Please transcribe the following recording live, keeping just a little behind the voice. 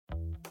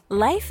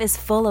Life is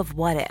full of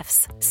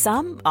what-ifs.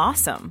 Some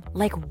awesome,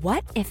 like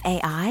what if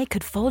AI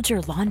could fold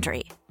your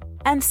laundry?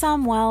 And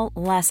some, well,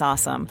 less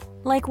awesome,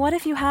 like what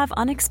if you have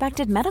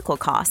unexpected medical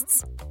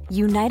costs?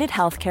 United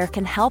Healthcare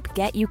can help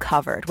get you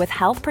covered with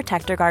Health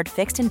Protector Guard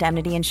fixed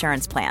indemnity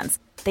insurance plans.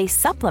 They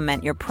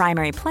supplement your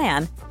primary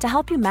plan to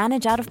help you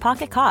manage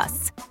out-of-pocket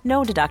costs.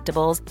 No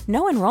deductibles,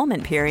 no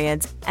enrollment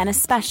periods, and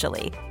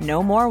especially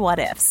no more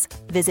what-ifs.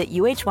 Visit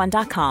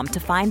uh1.com to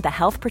find the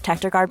Health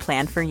Protector Guard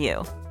plan for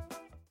you.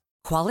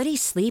 Quality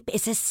sleep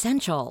is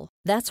essential.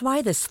 That's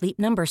why the Sleep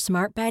Number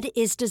Smart Bed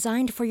is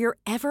designed for your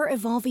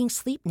ever-evolving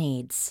sleep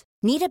needs.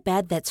 Need a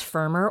bed that's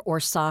firmer or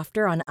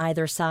softer on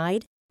either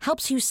side?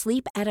 Helps you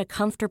sleep at a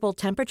comfortable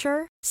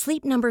temperature?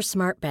 Sleep Number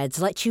Smart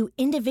Beds let you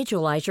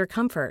individualize your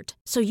comfort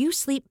so you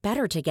sleep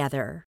better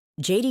together.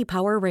 J.D.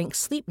 Power ranks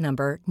Sleep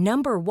Number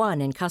number 1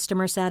 in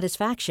customer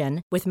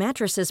satisfaction with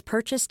mattresses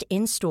purchased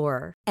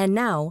in-store. And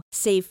now,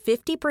 save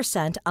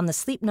 50% on the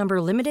Sleep Number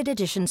Limited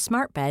Edition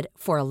Smart Bed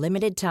for a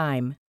limited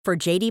time. For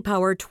J.D.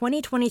 Power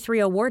 2023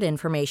 award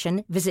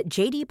information, visit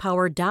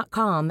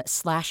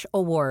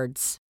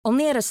jdpower.com/awards.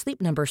 Only at a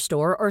Sleep Number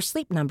store or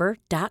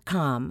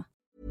sleepnumber.com.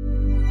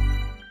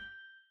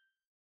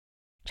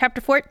 Chapter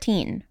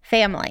 14,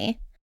 Family.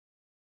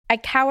 I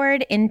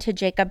cowered into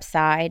Jacob's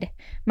side,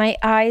 my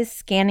eyes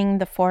scanning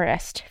the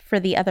forest for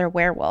the other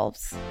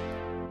werewolves.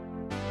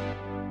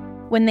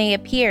 When they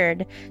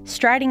appeared,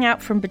 striding out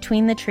from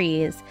between the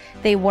trees,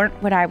 they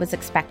weren't what I was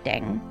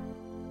expecting.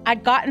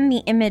 I'd gotten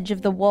the image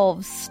of the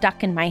wolves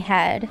stuck in my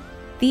head.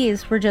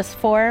 These were just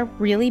 4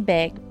 really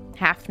big,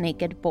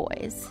 half-naked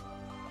boys.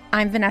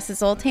 I'm Vanessa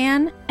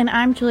Zoltan. And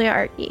I'm Julia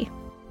Arkey.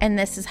 And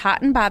this is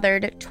Hot and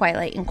Bothered,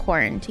 Twilight in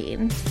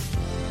Quarantine.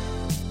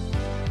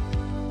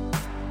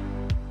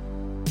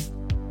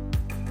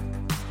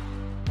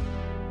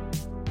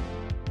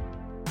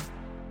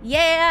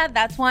 Yeah,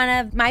 that's one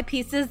of my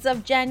pieces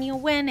of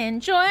genuine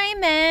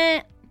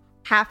enjoyment.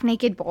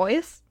 Half-naked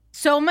boys?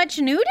 So much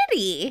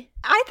nudity.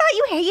 I thought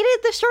you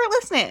hated the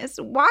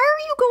shirtlessness. Why are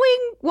you going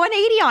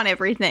 180 on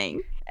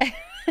everything?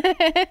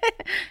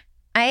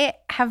 I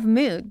have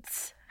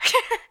moods.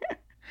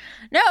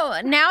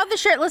 No, now the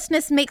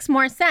shirtlessness makes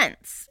more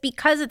sense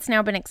because it's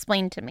now been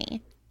explained to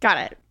me. Got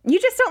it. You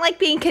just don't like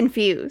being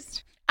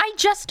confused. I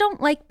just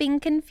don't like being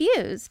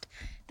confused.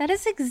 That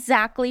is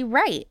exactly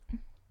right.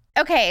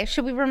 Okay,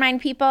 should we remind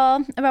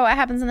people about what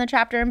happens in the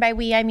chapter? And by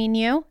we, I mean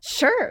you.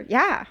 Sure,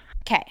 yeah.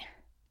 Okay.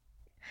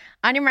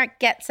 On your mark,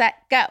 get set,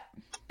 go.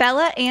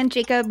 Bella and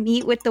Jacob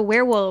meet with the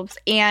werewolves,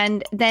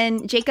 and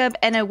then Jacob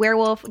and a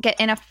werewolf get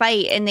in a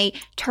fight, and they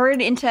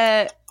turn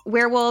into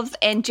werewolves,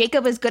 and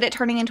Jacob is good at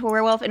turning into a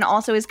werewolf and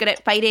also is good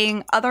at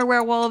fighting other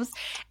werewolves.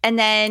 And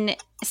then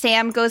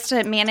Sam goes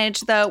to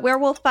manage the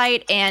werewolf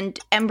fight, and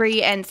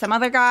Embry and some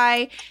other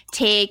guy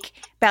take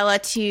Bella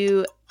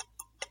to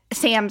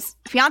Sam's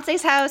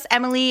fiance's house,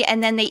 Emily,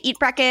 and then they eat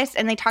breakfast,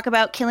 and they talk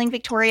about killing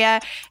Victoria,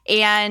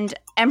 and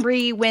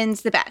Embry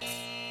wins the bet.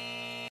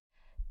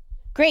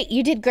 Great,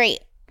 you did great.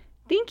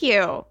 Thank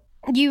you.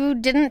 You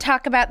didn't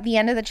talk about the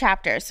end of the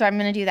chapter, so I'm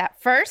going to do that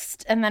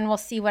first, and then we'll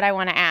see what I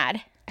want to add.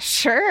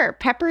 Sure,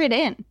 pepper it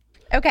in.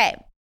 Okay,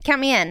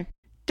 count me in.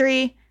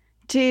 3,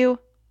 2,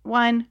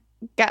 1,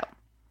 go.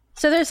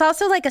 So there's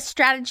also like a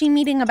strategy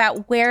meeting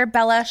about where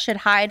Bella should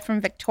hide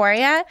from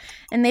Victoria,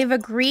 and they've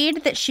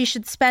agreed that she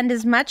should spend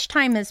as much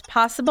time as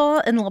possible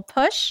in La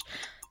Push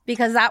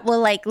because that will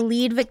like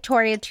lead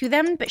Victoria to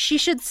them, but she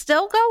should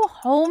still go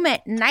home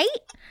at night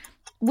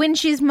when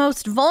she's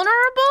most vulnerable,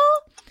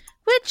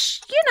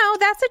 which, you know,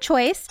 that's a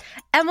choice.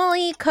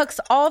 Emily cooks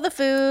all the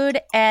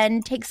food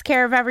and takes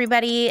care of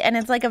everybody, and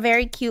it's like a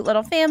very cute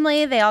little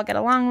family. They all get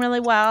along really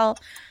well.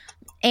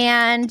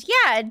 And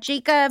yeah,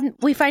 Jacob,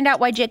 we find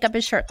out why Jacob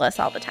is shirtless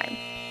all the time.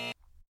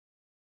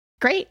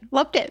 Great.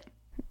 Loved it.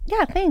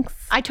 Yeah, thanks.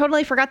 I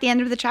totally forgot the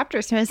end of the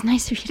chapter, so it's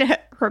nice of you to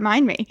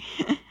remind me.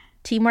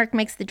 Teamwork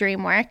makes the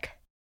dream work.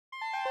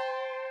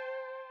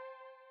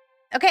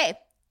 Okay.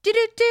 Do.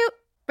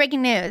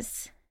 Breaking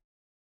news.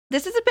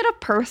 This is a bit of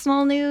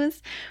personal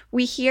news.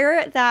 We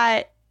hear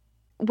that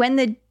when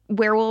the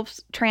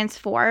werewolves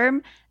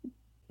transform,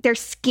 their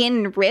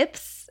skin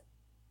rips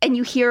and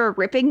you hear a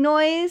ripping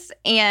noise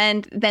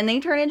and then they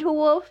turn into a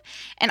wolf.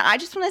 And I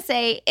just want to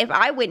say, if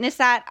I witnessed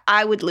that,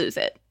 I would lose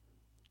it.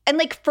 And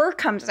like fur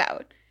comes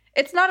out.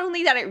 It's not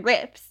only that it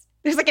rips,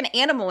 there's like an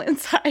animal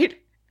inside.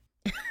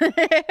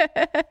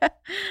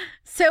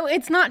 So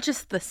it's not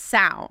just the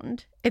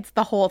sound, it's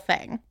the whole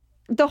thing.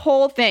 The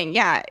whole thing,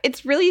 yeah.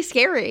 It's really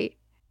scary.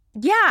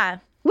 Yeah.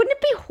 Wouldn't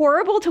it be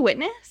horrible to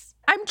witness?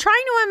 I'm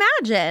trying to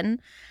imagine.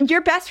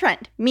 Your best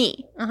friend,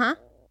 me. Uh-huh.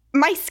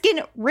 My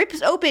skin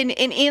rips open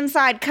and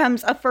inside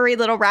comes a furry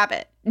little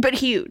rabbit, but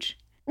huge.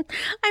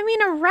 I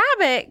mean, a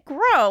rabbit,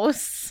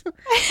 gross.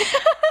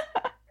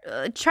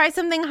 Try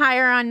something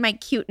higher on my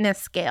cuteness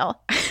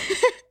scale.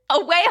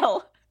 A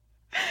whale.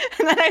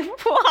 And then I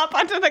flop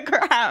onto the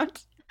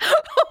ground. A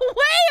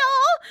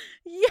whale?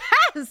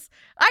 Yes!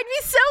 I'd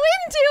be so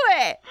into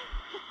it.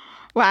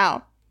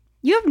 Wow.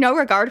 You have no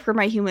regard for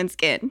my human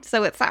skin,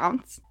 so it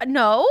sounds.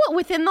 No,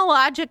 within the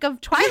logic of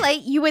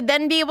Twilight, you would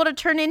then be able to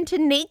turn into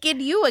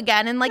naked you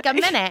again in like a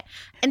minute.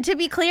 And to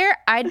be clear,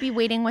 I'd be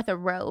waiting with a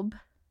robe.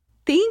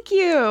 Thank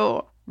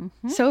you.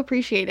 So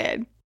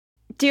appreciated.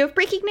 Do you have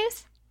breaking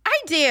news? I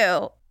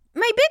do.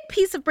 My big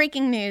piece of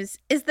breaking news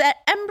is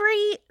that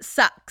Embry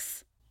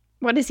sucks.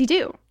 What does he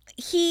do?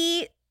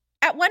 He,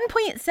 at one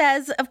point,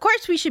 says, of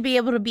course we should be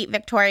able to beat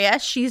Victoria.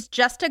 She's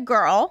just a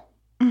girl.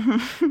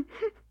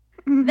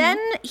 Then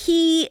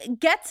he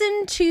gets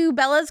into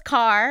Bella's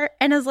car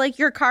and is like,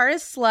 your car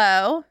is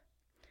slow.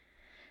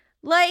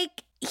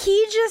 Like,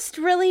 he just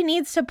really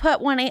needs to put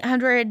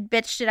 1-800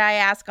 bitch did I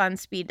ask on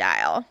speed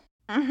dial.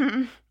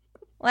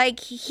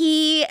 Like,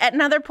 he, at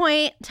another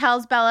point,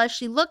 tells Bella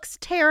she looks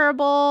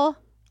terrible.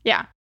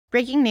 Yeah.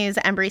 Breaking news,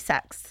 Embry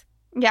sucks.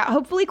 Yeah,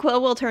 hopefully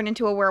Quill will turn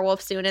into a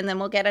werewolf soon, and then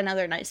we'll get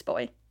another nice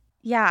boy.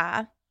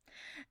 Yeah.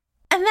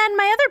 And then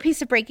my other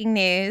piece of breaking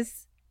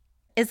news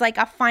is like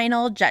a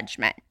final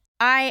judgment.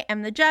 I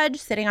am the judge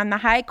sitting on the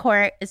high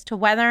court as to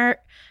whether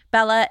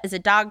Bella is a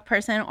dog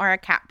person or a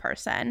cat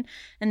person.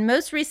 And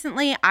most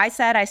recently, I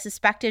said I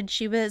suspected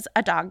she was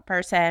a dog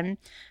person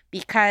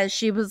because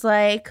she was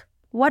like,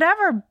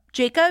 whatever,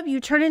 Jacob,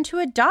 you turn into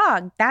a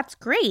dog. That's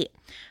great.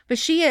 But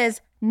she is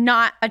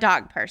not a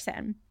dog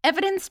person.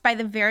 Evidenced by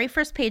the very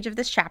first page of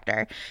this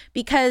chapter,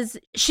 because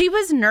she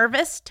was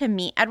nervous to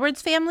meet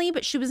Edward's family,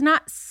 but she was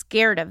not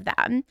scared of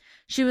them.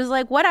 She was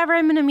like, whatever,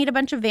 I'm going to meet a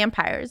bunch of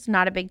vampires.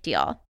 Not a big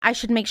deal. I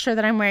should make sure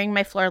that I'm wearing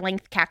my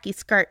floor-length khaki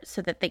skirt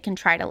so that they can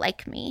try to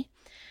like me.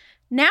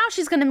 Now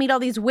she's going to meet all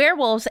these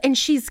werewolves, and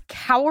she's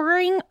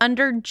cowering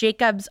under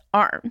Jacob's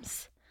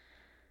arms.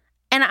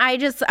 And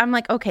I'm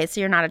like, okay, so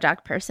you're not a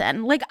dog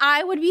person. Like,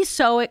 I would be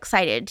so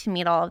excited to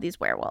meet all of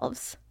these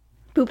werewolves.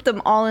 Boop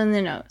them all in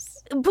the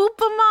nose. Boop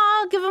them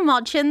all, give them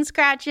all chin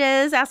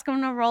scratches, ask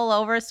them to roll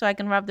over so I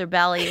can rub their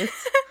bellies.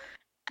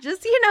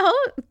 Just,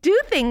 do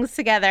things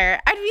together.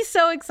 I'd be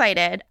so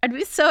excited.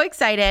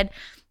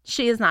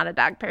 She is not a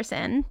dog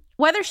person.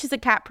 Whether she's a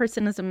cat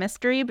person is a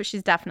mystery, but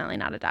she's definitely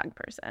not a dog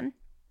person.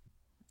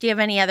 Do you have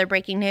any other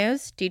breaking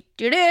news?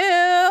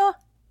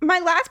 My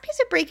last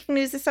piece of breaking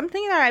news is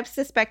something that I've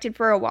suspected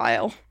for a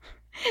while.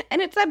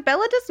 And it's that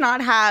Bella does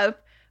not have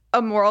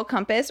a moral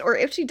compass, or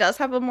if she does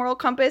have a moral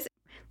compass,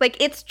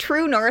 like, its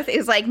true north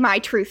is like my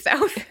true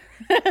south.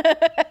 At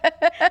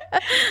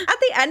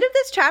the end of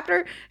this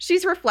chapter,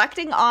 she's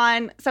reflecting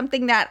on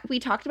something that we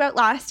talked about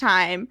last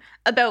time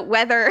about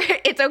whether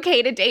it's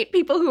okay to date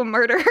people who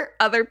murder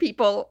other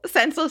people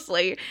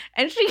senselessly.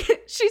 And she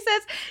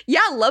says,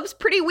 yeah, love's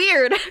pretty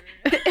weird.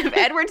 If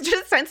Edward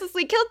just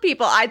senselessly killed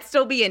people, I'd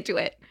still be into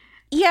it.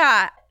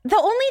 Yeah. The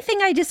only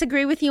thing I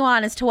disagree with you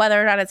on is to whether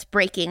or not it's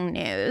breaking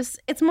news.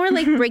 It's more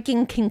like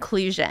breaking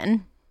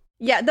conclusion.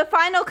 Yeah, the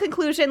final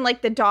conclusion,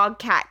 like the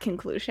dog-cat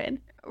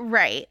conclusion.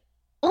 Right.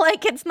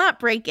 Like, it's not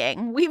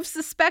breaking. We've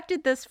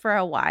suspected this for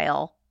a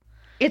while.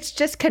 It's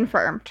just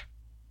confirmed.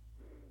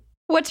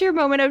 What's your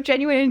moment of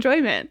genuine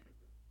enjoyment?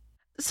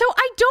 So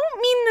I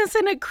don't mean this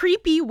in a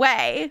creepy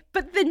way,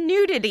 but the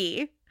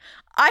nudity.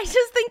 I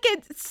just think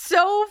it's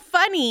so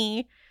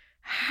funny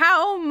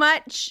how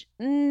much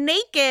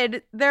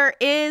naked there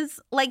is,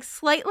 like,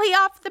 slightly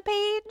off the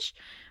page.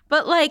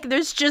 But, like,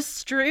 there's just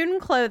strewn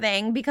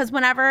clothing because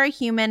whenever a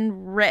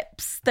human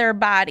rips their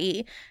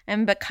body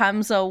and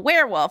becomes a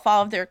werewolf,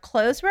 all of their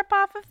clothes rip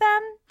off of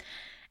them.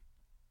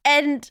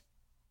 And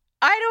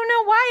I don't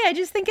know why. I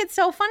just think it's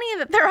so funny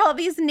that there are all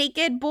these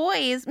naked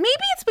boys. Maybe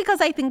it's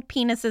because I think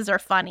penises are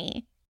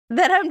funny.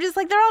 That I'm just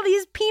like, there are all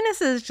these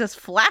penises just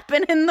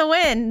flapping in the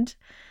wind.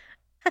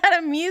 That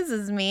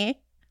amuses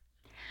me.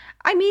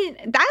 I mean,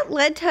 that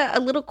led to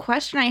a little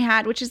question I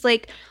had, which is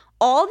like,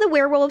 all the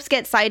werewolves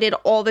get sighted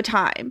all the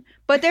time,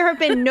 but there have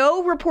been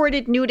no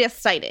reported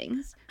nudist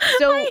sightings.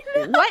 So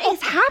what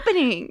is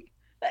happening?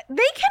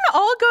 They can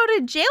all go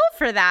to jail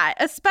for that,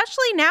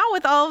 especially now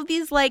with all of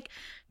these, like,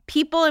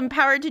 people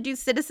empowered to do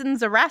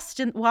citizens arrest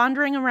and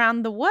wandering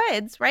around the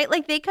woods, right?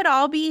 Like, they could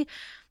all be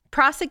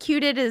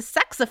prosecuted as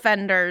sex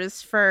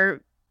offenders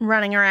for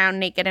running around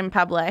naked in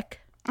public.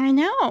 I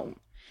know.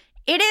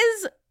 It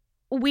is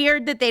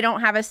weird that they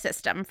don't have a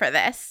system for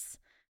this.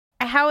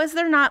 How is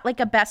there not, like,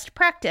 a best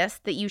practice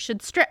that you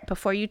should strip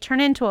before you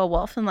turn into a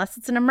wolf unless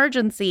it's an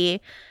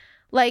emergency?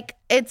 Like,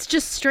 it's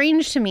just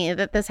strange to me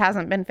that this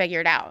hasn't been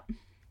figured out.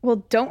 Well,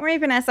 don't worry,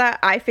 Vanessa.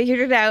 I figured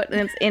it out,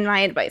 and it's in my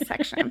advice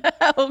section.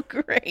 Oh,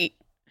 great.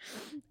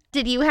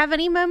 Did you have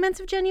any moments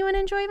of genuine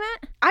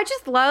enjoyment? I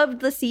just loved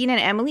the scene in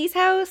Emily's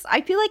house.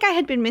 I feel like I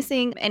had been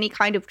missing any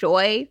kind of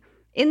joy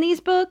in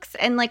these books.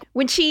 And, like,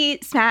 when she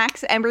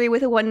smacks Embry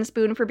with a wooden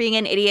spoon for being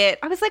an idiot,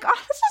 I was like,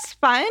 oh, this is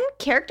fun.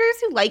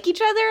 Characters who like each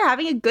other,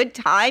 having a good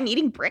time,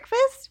 eating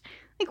breakfast.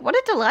 Like, what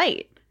a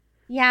delight.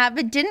 Yeah,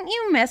 but didn't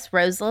you miss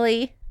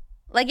Rosalie?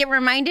 Like, it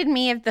reminded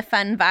me of the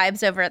fun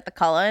vibes over at the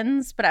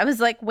Cullens, but I was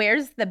like,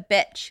 where's the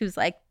bitch who's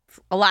like,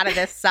 a lot of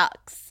this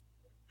sucks?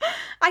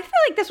 I feel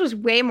like this was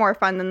way more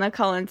fun than the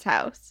Cullens'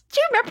 house.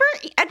 Do you remember?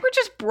 Edward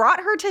just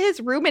brought her to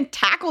his room and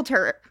tackled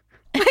her.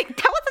 Like,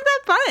 that wasn't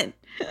that fun.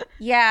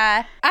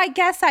 Yeah, I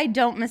guess I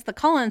don't miss the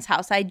Cullens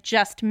house. I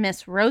just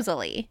miss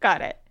Rosalie.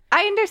 Got it.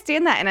 I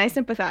understand that and I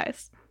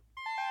sympathize.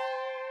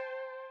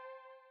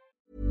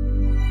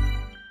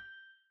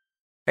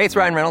 Hey, it's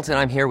Ryan Reynolds, and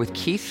I'm here with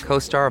Keith,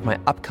 co-star of my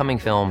upcoming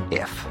film,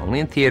 If, only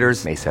in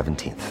theaters May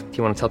 17th. Do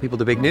you want to tell people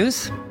the big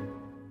news?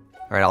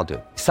 All right, I'll do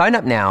it. Sign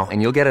up now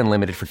and you'll get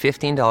unlimited for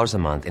 $15 a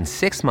month and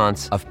 6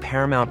 months of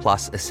Paramount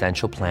Plus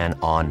Essential Plan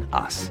on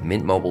us.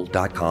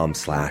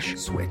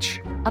 MintMobile.com/switch.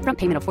 Upfront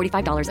payment of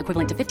 $45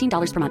 equivalent to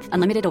 $15 per month.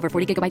 Unlimited over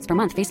 40 gigabytes per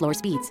month. Face lower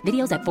speeds.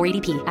 Videos at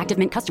 480p. Active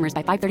Mint customers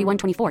by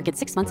 531.24 get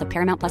 6 months of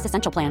Paramount Plus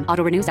Essential Plan.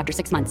 Auto renews after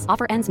 6 months.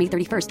 Offer ends May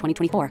 31st,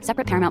 2024.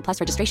 Separate Paramount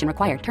Plus registration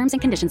required. Terms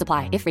and conditions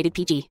apply if rated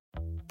PG.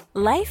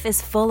 Life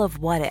is full of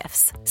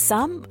what-ifs.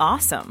 Some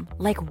awesome,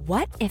 like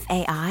what if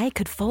AI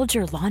could fold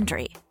your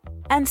laundry?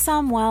 And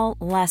some, well,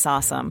 less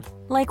awesome,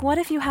 like what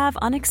if you have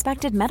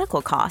unexpected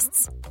medical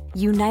costs?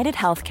 United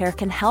Healthcare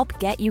can help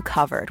get you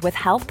covered with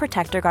Health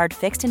Protector Guard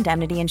fixed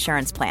indemnity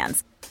insurance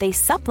plans. They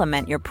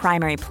supplement your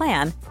primary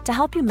plan to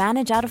help you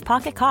manage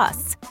out-of-pocket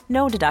costs.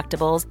 No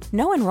deductibles,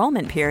 no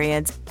enrollment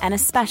periods, and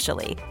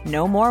especially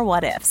no more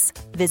what-ifs.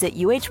 Visit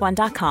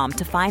uh1.com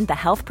to find the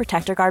Health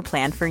Protector Guard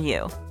plan for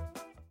you.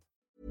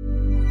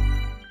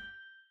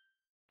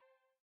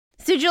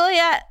 So,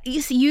 Julia, you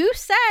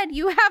said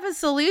you have a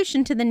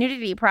solution to the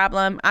nudity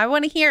problem. I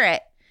want to hear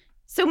it.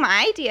 So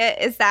my idea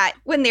is that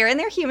when they're in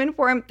their human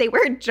form, they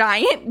wear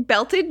giant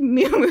belted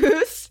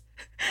muumuus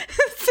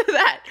so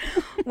that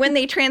when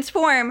they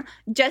transform,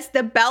 just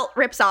the belt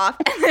rips off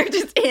and they're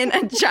just in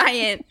a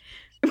giant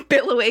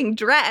billowing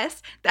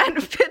dress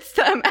that fits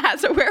them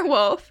as a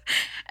werewolf.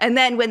 And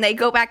then when they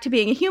go back to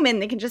being a human,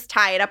 they can just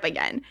tie it up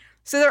again.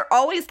 So they're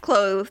always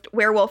clothed,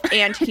 werewolf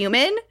and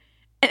human.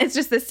 And it's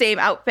just the same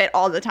outfit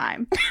all the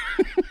time.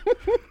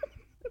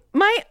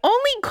 My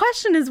only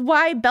question is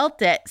why belt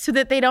it so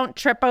that they don't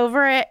trip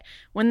over it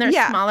when they're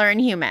smaller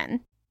and human?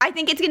 I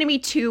think it's going to be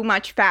too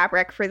much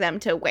fabric for them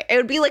to wear. It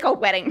would be like a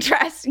wedding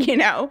dress, you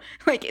know?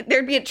 Like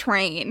there'd be a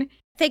train.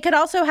 They could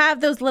also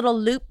have those little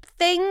loop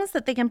things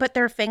that they can put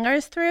their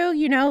fingers through,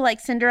 you know,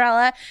 like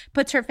Cinderella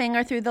puts her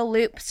finger through the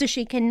loop so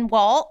she can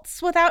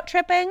waltz without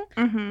tripping.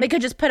 Mm-hmm. They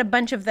could just put a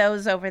bunch of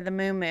those over the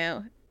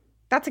muumuu.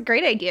 That's a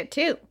great idea,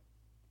 too.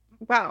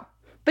 Wow.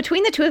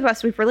 Between the two of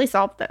us, we've really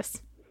solved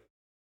this.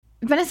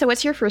 Vanessa,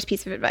 what's your first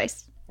piece of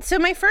advice? So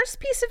my first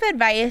piece of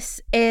advice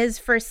is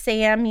for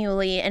Sam,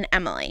 Yuli, and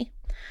Emily.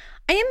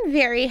 I am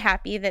very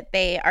happy that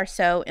they are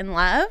so in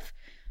love.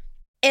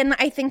 And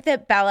I think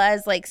that Bella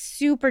is like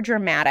super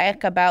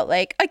dramatic about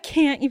like, I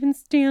can't even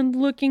stand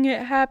looking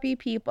at happy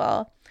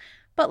people.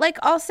 But like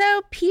also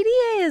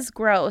PDA is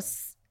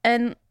gross.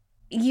 And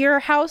your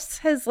house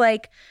has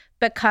like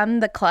become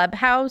the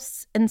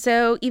clubhouse. And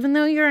so even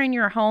though you're in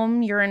your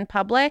home, you're in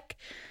public.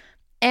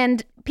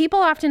 And people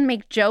often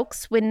make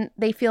jokes when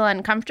they feel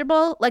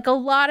uncomfortable. Like a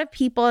lot of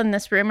people in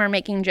this room are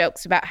making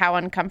jokes about how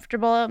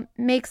uncomfortable it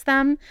makes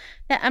them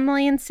that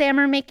Emily and Sam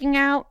are making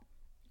out.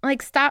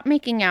 Like, stop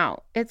making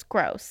out. It's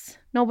gross.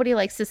 Nobody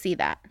likes to see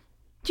that.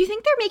 Do you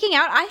think they're making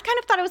out? I kind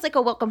of thought it was like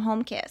a welcome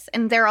home kiss.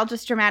 And they're all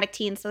just dramatic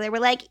teens. So they were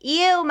like,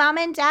 ew, mom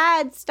and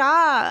dad,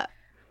 stop.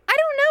 I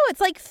don't know.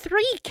 It's like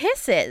 3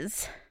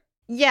 kisses.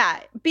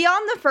 Yeah.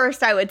 Beyond the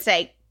first, I would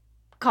say,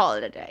 call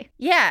it a day.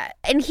 Yeah.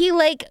 And he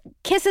like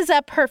kisses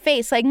up her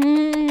face like,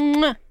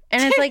 and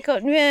it's like,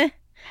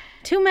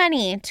 too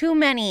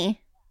many.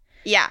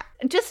 Yeah.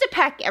 Just a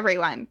peck,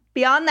 everyone.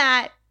 Beyond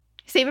that,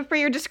 save it for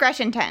your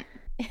discretion tent.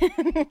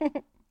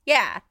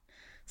 Yeah.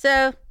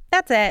 So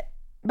that's it.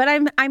 But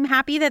I'm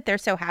happy that they're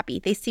so happy.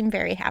 They seem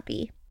very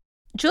happy.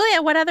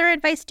 Julia, what other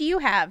advice do you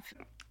have?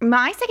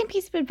 My second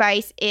piece of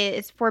advice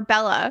is for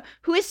Bella,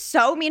 who is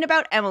so mean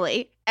about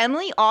Emily.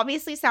 Emily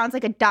obviously sounds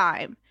like a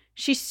dime.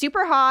 She's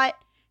super hot.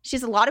 She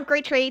has a lot of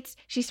great traits.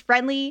 She's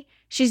friendly.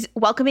 She's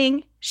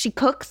welcoming. She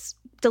cooks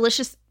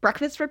delicious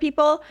breakfast for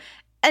people.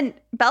 And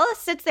Bella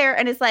sits there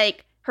and is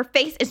like, her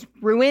face is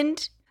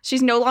ruined.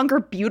 She's no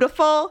longer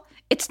beautiful.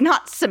 It's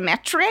not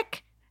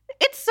symmetric.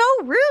 It's so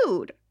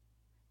rude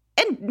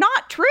and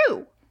not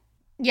true.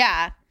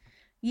 Yeah.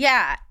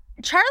 Yeah.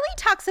 Charlie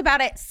talks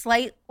about it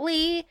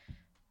slightly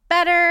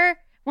better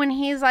when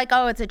he's like,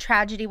 oh, it's a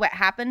tragedy what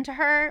happened to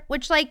her,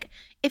 which like,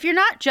 if you're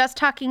not just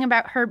talking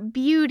about her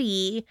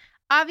beauty,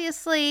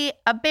 obviously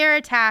a bear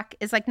attack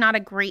is like not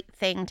a great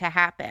thing to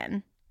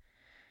happen.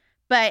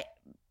 But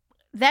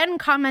then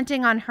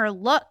commenting on her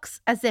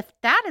looks as if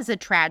that is a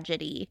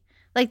tragedy,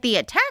 like the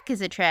attack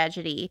is a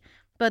tragedy,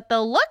 but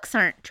the looks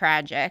aren't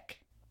tragic.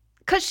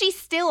 Because she's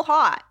still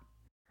hot.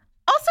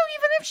 Also,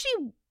 even if she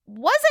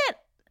wasn't,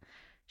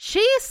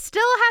 she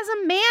still has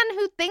a man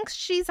who thinks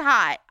she's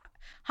hot.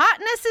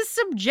 Hotness is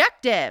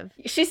subjective.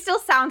 She still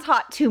sounds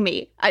hot to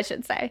me, I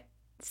should say.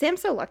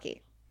 Sam's so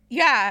lucky.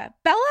 Yeah,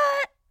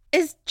 Bella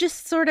is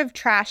just sort of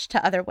trash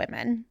to other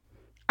women.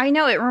 I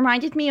know, it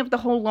reminded me of the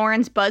whole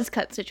Lauren's buzz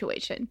cut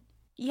situation.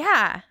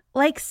 Yeah,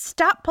 like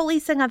stop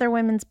policing other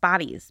women's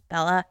bodies,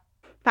 Bella.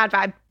 Bad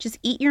vibe. Just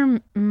eat your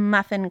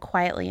muffin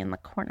quietly in the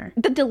corner.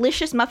 The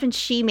delicious muffin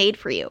she made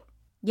for you.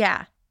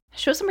 Yeah.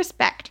 Show some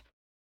respect.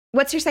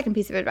 What's your second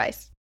piece of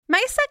advice?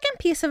 My second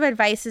piece of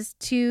advice is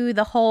to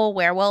the whole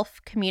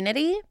werewolf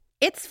community.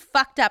 It's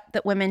fucked up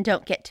that women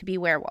don't get to be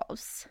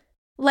werewolves.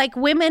 Like,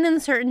 women in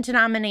certain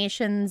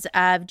denominations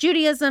of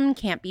Judaism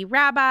can't be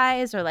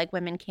rabbis, or like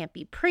women can't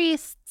be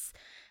priests.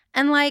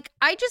 And like,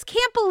 I just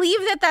can't believe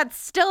that that's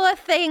still a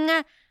thing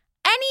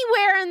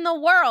anywhere in the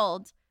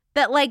world,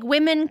 that like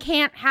women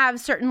can't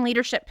have certain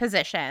leadership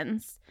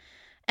positions.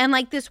 And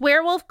like, this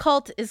werewolf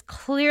cult is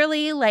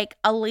clearly like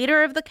a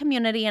leader of the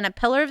community and a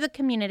pillar of the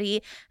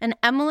community. And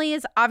Emily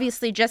is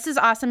obviously just as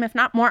awesome, if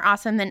not more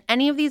awesome, than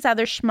any of these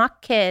other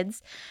schmuck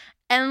kids.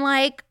 And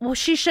like, well,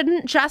 she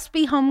shouldn't just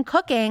be home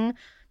cooking.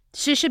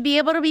 She should be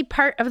able to be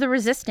part of the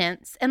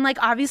resistance. And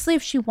like, obviously,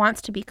 if she wants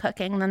to be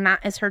cooking, then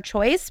that is her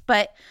choice.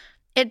 But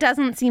it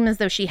doesn't seem as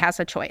though she has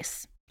a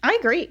choice. I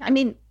agree. I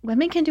mean,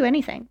 women can do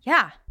anything.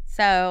 Yeah.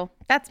 So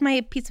that's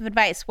my piece of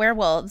advice.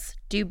 Werewolves,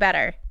 do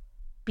better.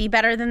 Be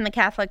better than the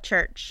Catholic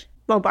Church.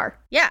 Low bar.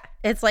 Yeah.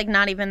 It's like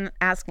not even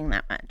asking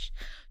that much.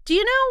 Do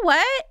you know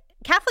what?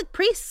 Catholic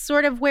priests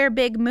sort of wear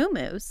big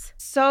muumuus.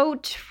 So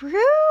true.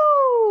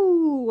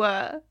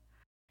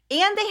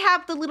 And they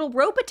have the little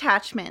rope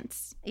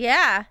attachments.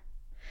 Yeah.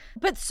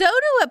 But so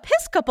do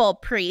Episcopal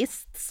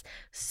priests.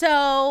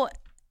 So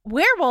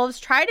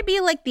werewolves try to be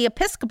like the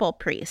Episcopal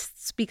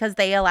priests because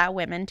they allow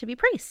women to be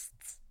priests.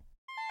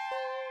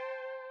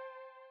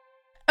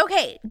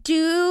 Okay,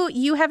 do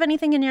you have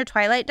anything in your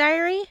Twilight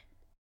diary?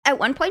 At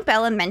one point,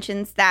 Bella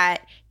mentions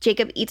that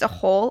Jacob eats a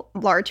whole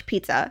large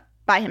pizza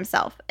by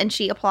himself, and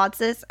she applauds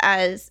this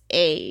as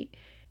a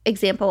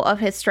example of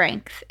his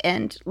strength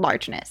and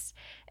largeness.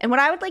 And what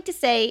I would like to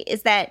say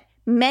is that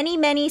many,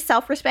 many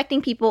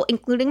self-respecting people,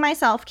 including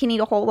myself, can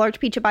eat a whole large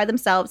pizza by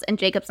themselves, and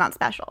Jacob's not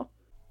special.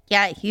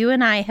 Yeah, you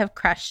and I have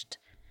crushed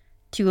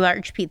 2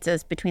 large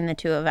pizzas between the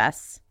two of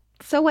us.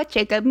 So what,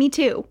 Jacob? Me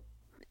too.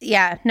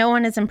 Yeah, no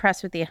one is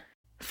impressed with you.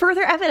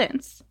 Further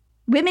evidence.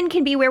 Women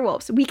can be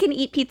werewolves. We can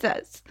eat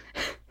pizzas.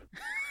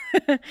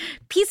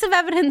 Piece of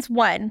evidence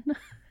 1.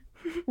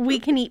 We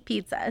can eat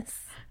pizzas.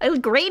 I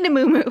look great in a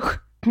muumuu.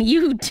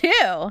 You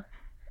do.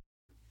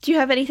 Do you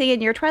have anything in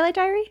your Twilight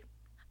diary?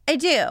 I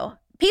do.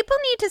 People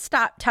need to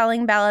stop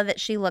telling Bella that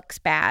she looks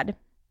bad.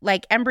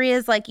 Like, Embry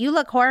is like, you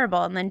look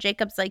horrible. And then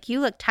Jacob's like, you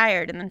look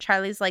tired. And then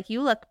Charlie's like,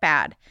 you look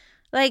bad.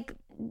 Like,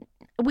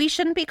 we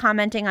shouldn't be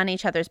commenting on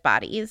each other's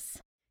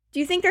bodies. Do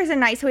you think there's a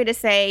nice way to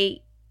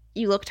say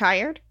you look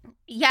tired?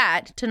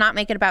 Yeah, to not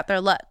make it about their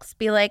looks.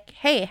 Be like,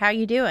 hey, how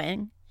you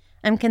doing?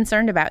 I'm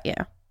concerned about you.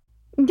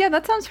 Yeah,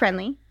 that sounds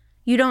friendly.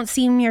 You don't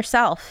seem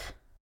yourself.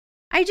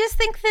 I just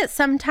think that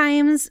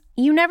sometimes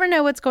you never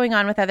know what's going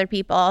on with other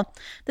people.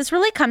 This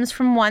really comes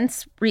from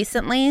once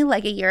recently,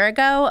 like a year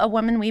ago, a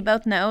woman we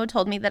both know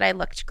told me that I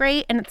looked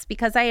great, and it's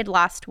because I had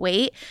lost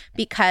weight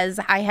because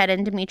I had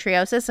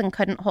endometriosis and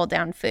couldn't hold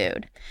down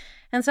food.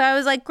 And so I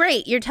was like,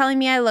 great, you're telling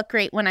me I look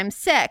great when I'm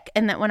sick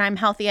and that when I'm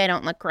healthy, I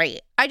don't look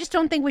great. I just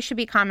don't think we should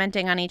be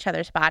commenting on each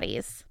other's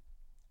bodies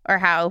or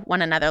how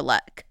one another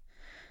look.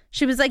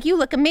 She was like, you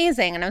look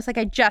amazing. And I was like,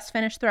 I just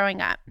finished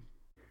throwing up.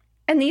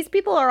 And these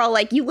people are all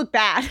like, you look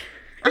bad.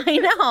 I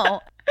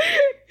know.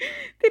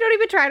 They don't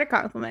even try to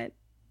compliment.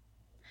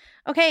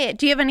 Okay,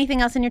 do you have anything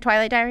else in your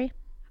Twilight diary?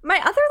 My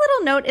other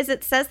little note is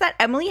it says that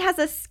Emily has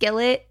a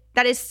skillet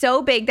that is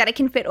so big that it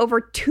can fit over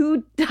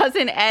 24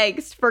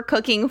 eggs for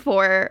cooking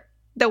for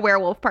the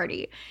werewolf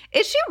party.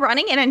 Is she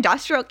running an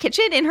industrial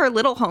kitchen in her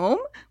little home?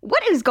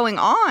 What is going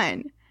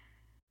on?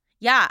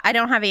 Yeah, I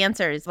don't have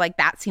answers. Like,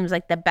 that seems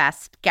like the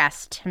best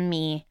guess to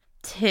me,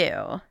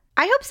 too.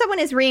 I hope someone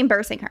is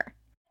reimbursing her.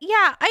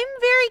 Yeah, I'm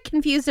very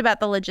confused about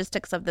the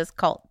logistics of this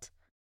cult.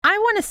 I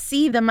want to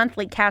see the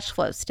monthly cash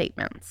flow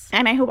statements.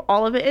 And I hope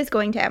all of it is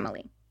going to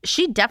Emily.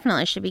 She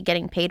definitely should be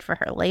getting paid for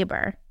her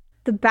labor.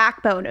 The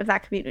backbone of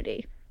that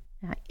community.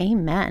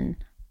 Amen.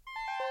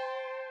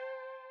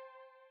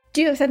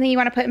 Do you have something you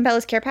want to put in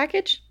Bella's care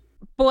package?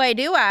 Boy,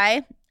 do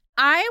I.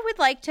 I would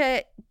like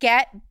to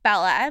get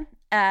Bella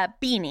a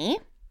beanie,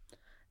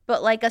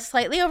 but like a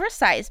slightly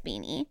oversized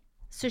beanie,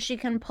 so she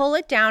can pull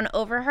it down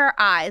over her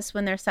eyes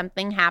when there's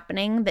something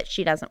happening that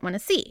she doesn't want to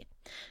see.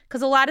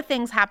 Because a lot of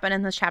things happen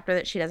in this chapter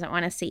that she doesn't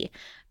want to see.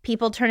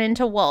 People turn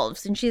into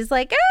wolves, and she's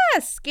like,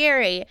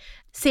 scary.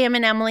 Sam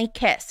and Emily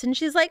kiss, and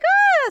she's like,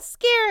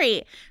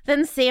 scary.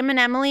 Then Sam and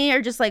Emily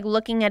are just like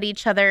looking at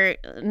each other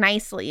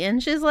nicely,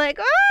 and she's like,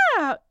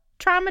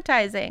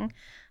 traumatizing.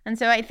 And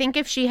so I think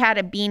if she had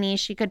a beanie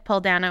she could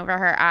pull down over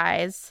her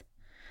eyes,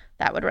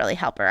 that would really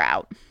help her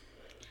out.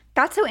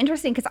 That's so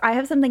interesting because I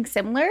have something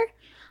similar.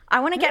 I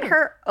want to get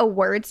her a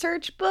word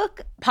search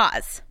book.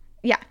 Pause.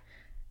 Yeah.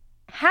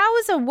 How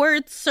is a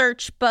word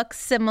search book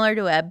similar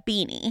to a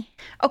beanie?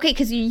 Okay,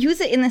 because you use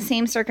it in the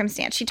same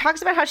circumstance. She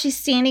talks about how she's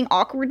standing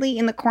awkwardly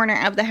in the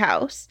corner of the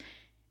house,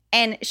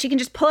 and she can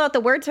just pull out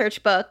the word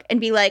search book and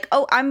be like,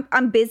 oh,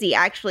 I'm busy,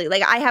 actually.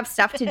 Like, I have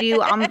stuff to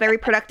do. I'm a very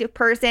productive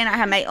person. I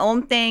have my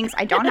own things.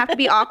 I don't have to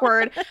be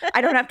awkward.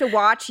 I don't have to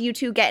watch you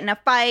two get in a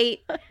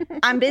fight.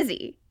 I'm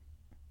busy.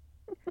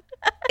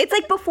 It's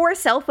like before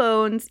cell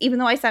phones, even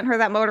though I sent her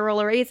that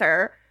Motorola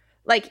Razr,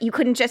 like, you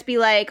couldn't just be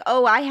like,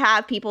 oh, I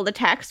have people to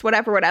text,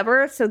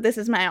 whatever. So this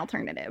is my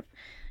alternative.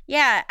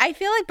 Yeah, I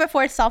feel like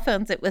before cell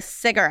phones, it was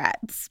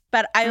cigarettes.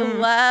 But I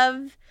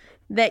love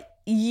that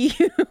you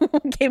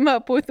came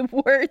up with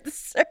word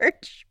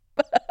search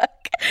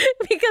book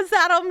because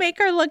that'll make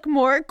her look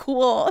more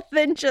cool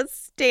than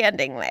just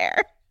standing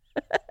there.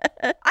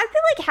 I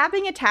feel like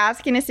having a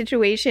task in a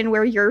situation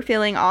where you're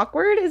feeling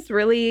awkward is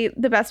really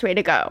the best way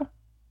to go.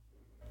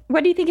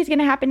 What do you think is going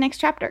to happen next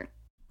chapter?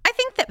 I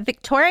think that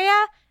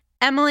Victoria,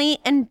 Emily,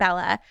 and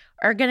Bella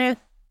are going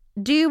to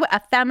do a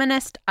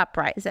feminist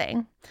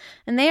uprising.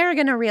 And they are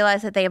going to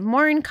realize that they have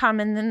more in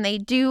common than they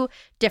do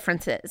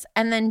differences.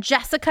 And then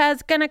Jessica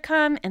is going to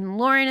come and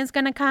Lauren is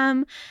going to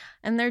come.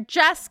 And they're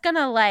just going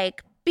to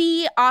like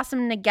be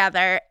awesome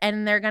together.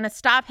 And they're going to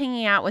stop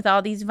hanging out with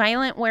all these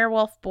violent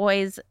werewolf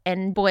boys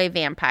and boy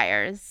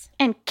vampires.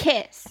 And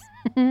kiss.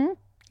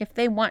 If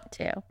they want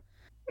to.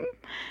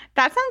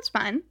 That sounds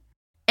fun.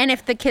 And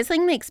if the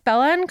kissing makes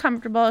Bella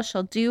uncomfortable,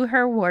 she'll do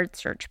her word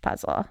search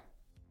puzzle.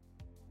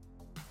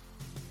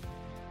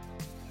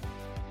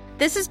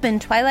 This has been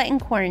Twilight in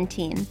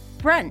Quarantine,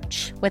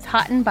 Brunch with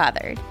Hot and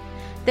Bothered.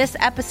 This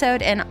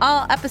episode and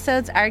all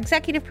episodes are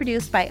executive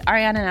produced by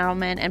Ariana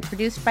Edelman and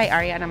produced by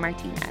Ariana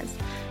Martinez.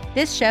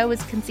 This show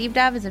was conceived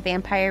of as a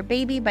vampire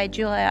baby by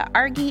Julia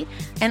Argy,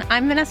 and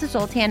I'm Vanessa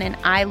Zoltan, and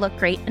I look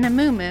great in a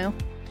muumuu.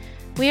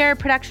 We are a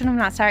production of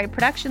Not Sorry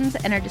Productions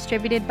and are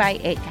distributed by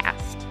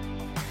Acast.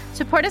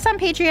 Support us on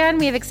Patreon.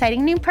 We have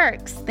exciting new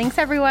perks. Thanks,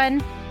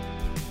 everyone.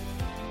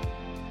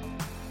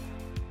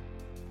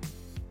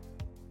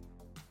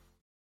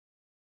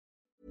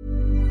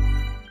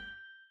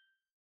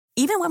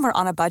 Even when we're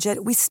on a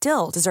budget, we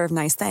still deserve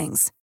nice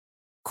things.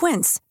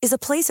 Quince is a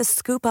place to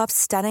scoop up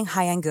stunning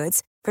high-end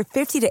goods for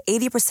 50 to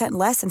 80%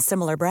 less than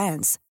similar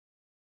brands.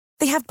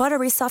 They have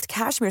buttery soft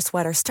cashmere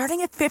sweaters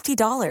starting at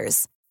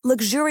 $50,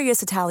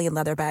 luxurious Italian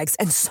leather bags,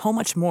 and so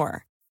much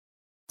more.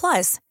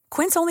 Plus,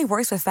 Quince only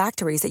works with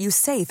factories that use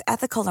safe,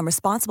 ethical, and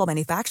responsible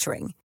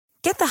manufacturing.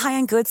 Get the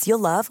high-end goods you'll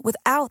love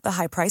without the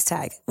high price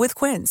tag with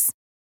Quince.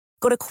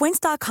 Go to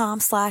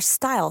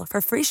quince.com/style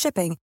for free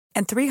shipping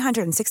and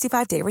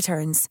 365-day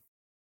returns.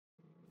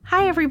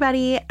 Hi,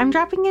 everybody. I'm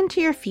dropping into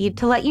your feed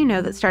to let you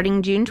know that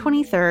starting June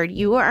 23rd,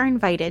 you are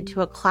invited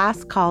to a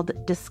class called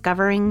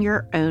Discovering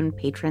Your Own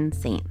Patron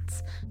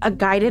Saints, a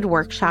guided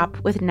workshop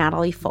with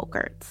Natalie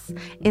Folkerts.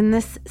 In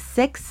this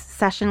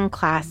 6-session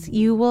class,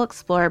 you will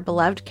explore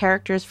beloved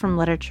characters from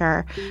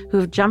literature who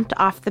have jumped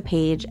off the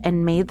page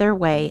and made their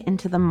way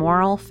into the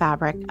moral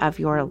fabric of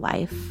your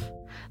life.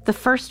 The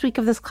first week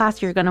of this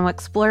class, you're going to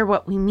explore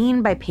what we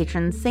mean by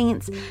patron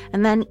saints,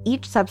 and then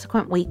each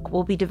subsequent week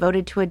will be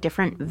devoted to a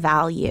different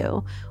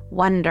value: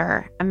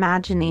 wonder,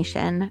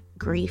 imagination,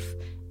 grief,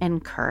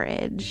 and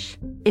courage.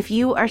 If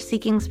you are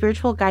seeking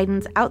spiritual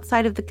guidance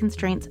outside of the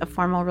constraints of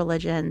formal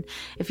religion,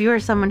 if you are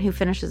someone who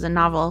finishes a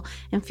novel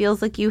and feels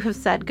like you have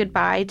said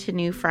goodbye to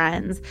new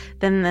friends,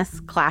 then this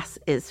class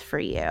is for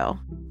you.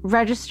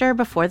 Register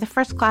before the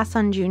first class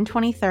on June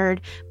 23rd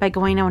by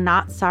going to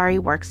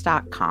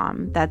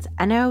NotSorryWorks.com. That's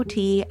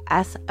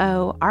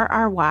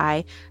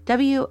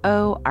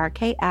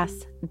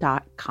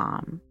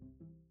NotSorryWorks.com.